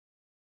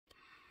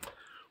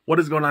What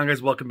is going on,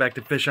 guys? Welcome back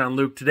to Fish on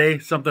Luke. Today,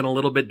 something a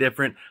little bit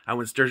different. I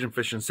went sturgeon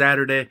fishing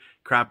Saturday,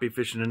 crappie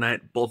fishing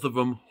tonight. Both of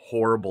them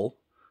horrible.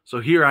 So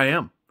here I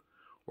am.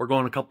 We're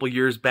going a couple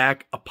years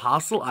back.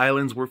 Apostle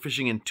Islands, we're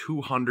fishing in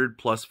 200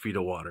 plus feet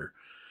of water.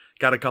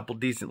 Got a couple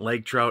decent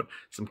lake trout,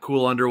 some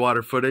cool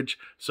underwater footage.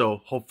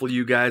 So hopefully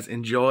you guys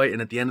enjoy.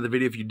 And at the end of the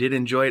video, if you did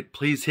enjoy it,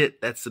 please hit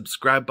that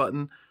subscribe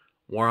button.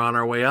 We're on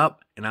our way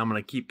up, and I'm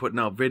going to keep putting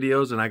out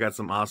videos, and I got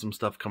some awesome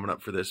stuff coming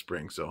up for this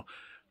spring. So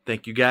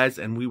thank you guys,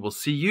 and we will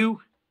see you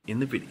in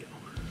the video.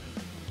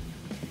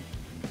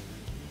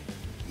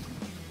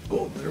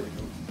 Oh, there we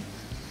go.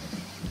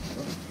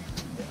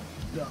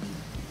 Yeah, done.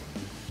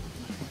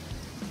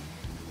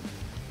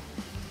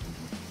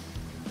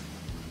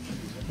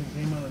 Jeez, that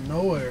thing came out of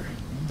nowhere.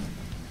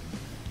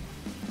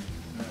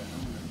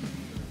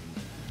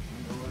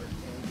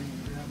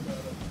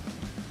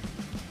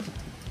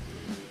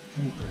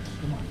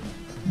 Come on.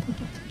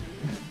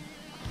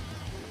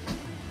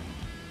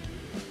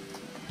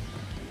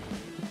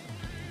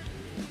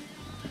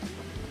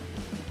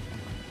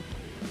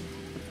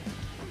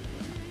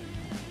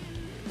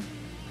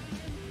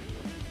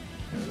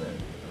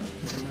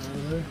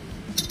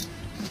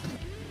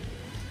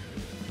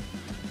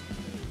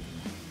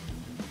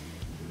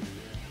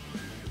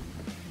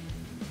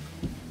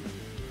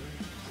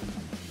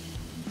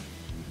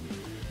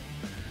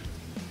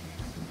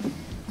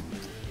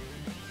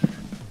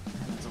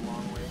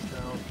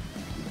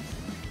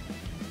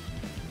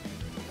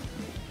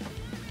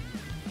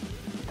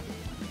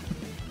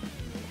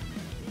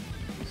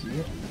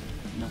 Yeah.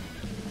 No.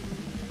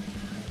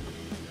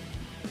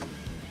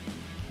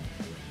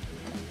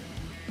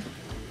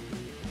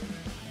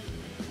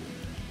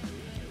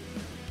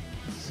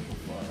 So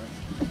far.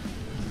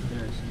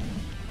 There's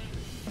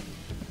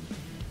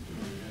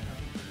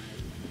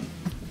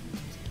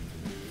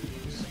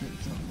spit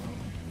something out.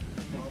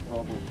 No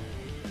problem.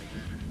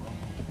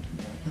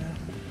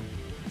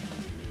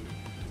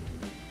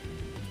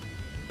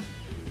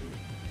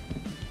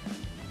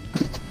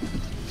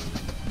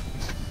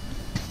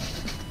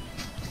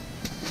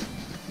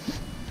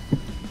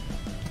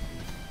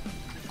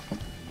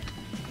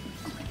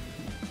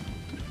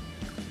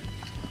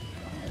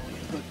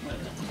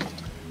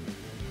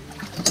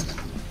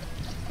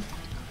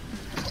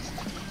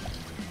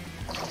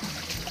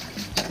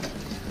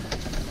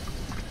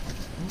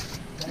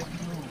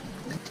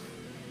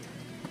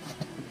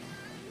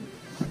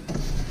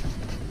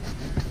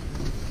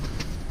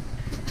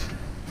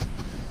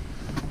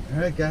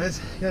 Alright guys,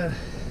 got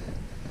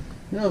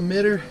a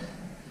midder,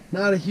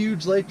 not a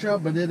huge lake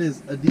trout, but it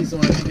is a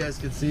decent one. As you guys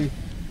can see,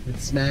 it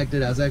smacked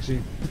it. I was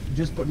actually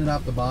just putting it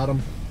off the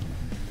bottom,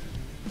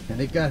 and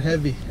it got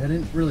heavy. I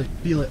didn't really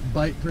feel it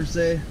bite per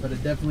se, but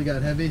it definitely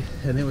got heavy,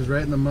 and it was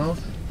right in the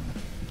mouth.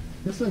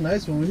 This is a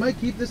nice one. We might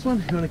keep this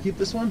one. You want to keep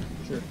this one?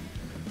 Sure.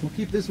 We'll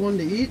keep this one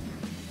to eat,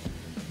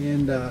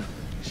 and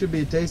should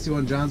be a tasty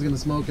one. John's gonna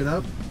smoke it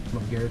up.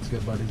 One of Garrett's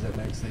good buddies that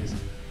makes these.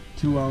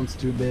 2-ounce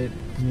tube bait.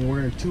 I mean,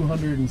 we're in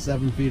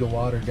 207 feet of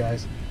water,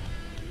 guys,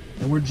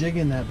 and we're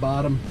jigging that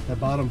bottom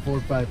 4 or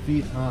 5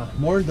 feet.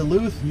 More in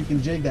Duluth, you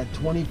can jig that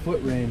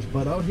 20-foot range,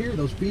 but out here,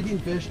 those feeding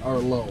fish are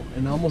low,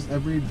 and almost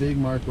every big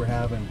mark we're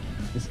having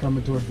is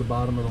coming towards the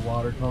bottom of the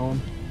water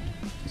column.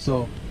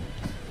 So,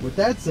 with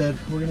that said,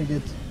 we're gonna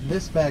get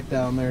this back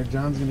down there.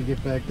 John's gonna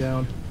get back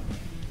down,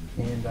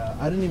 and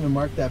I didn't even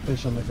mark that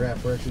fish on the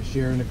graph. We're actually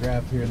sharing the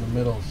graph here in the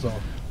middle. So,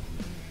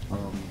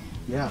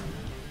 yeah.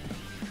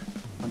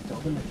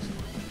 Until the next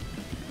one.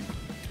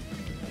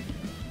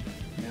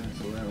 Yeah,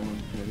 so that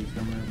one, yeah, he's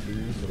coming after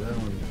you, so that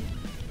one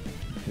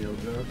tail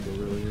drop, so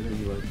really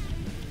he like,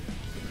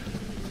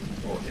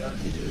 oh yeah,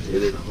 he just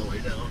hit it on the way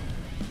down.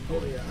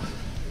 Oh yeah.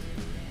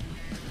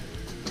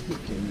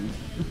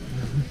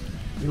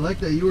 You like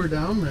that you were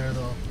down there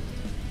though.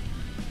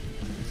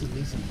 It's a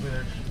decent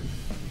fish.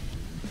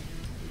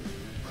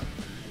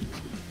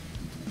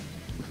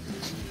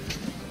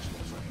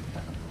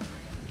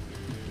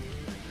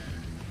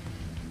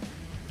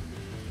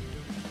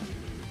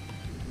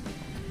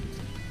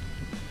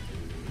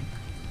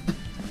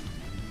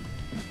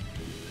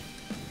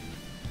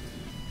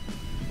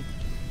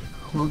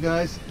 Well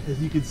guys,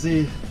 as you can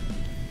see,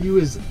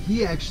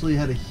 he actually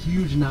had a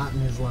huge knot in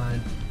his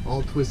line,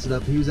 all twisted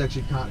up. He was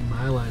actually caught in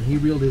my line. He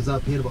reeled his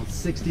up. He had about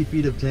 60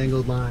 feet of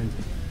tangled line,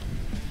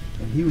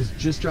 and he was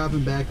just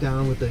dropping back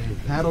down with a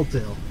paddle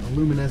tail, a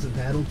luminescent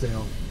paddle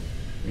tail,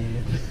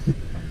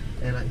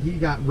 and he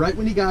got, right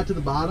when he got to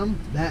the bottom,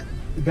 that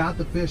got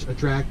the fish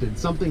attracted.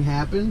 Something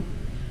happened,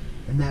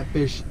 and that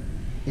fish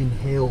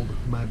inhaled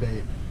my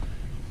bait.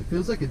 It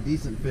feels like a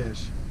decent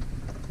fish.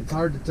 It's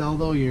hard to tell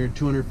though. You're in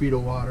 200 feet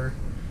of water.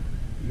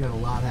 You got a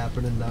lot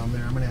happening down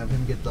there. I'm gonna have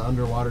him get the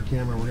underwater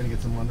camera. We're gonna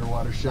get some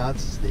underwater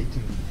shots. Stay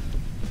tuned.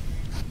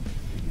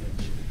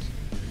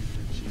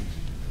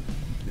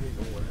 There you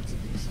go. That's a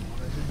decent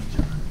one, I think,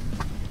 John.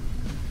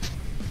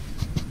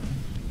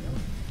 Yep.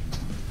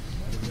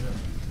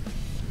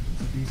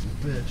 It's a decent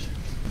fish.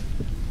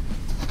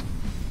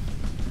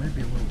 Might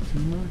be a little too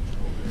much.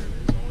 Oh, there it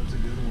is. Oh, it's a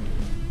good one.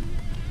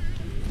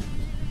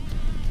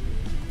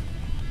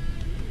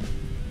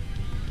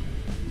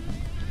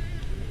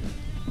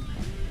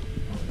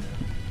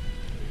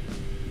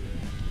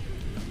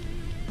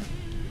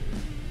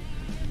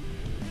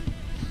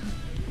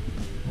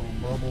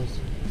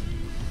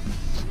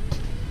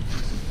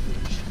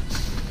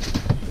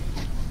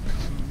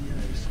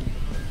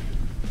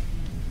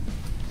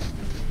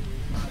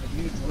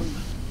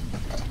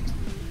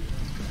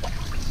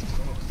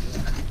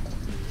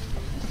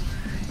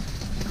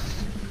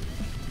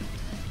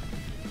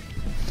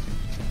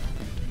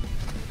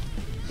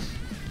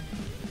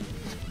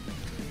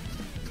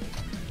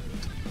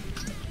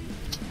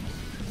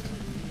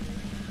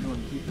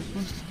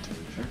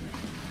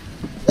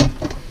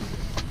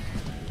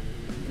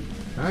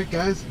 Alright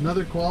guys,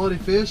 another quality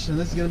fish, and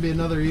this is going to be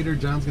another eater.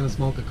 John's going to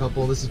smoke a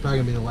couple. This is probably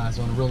going to be the last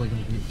one. We're only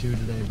going to eat 2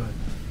 today, but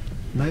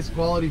nice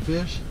quality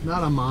fish.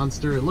 Not a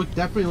monster. It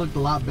definitely looked a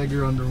lot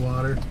bigger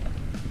underwater.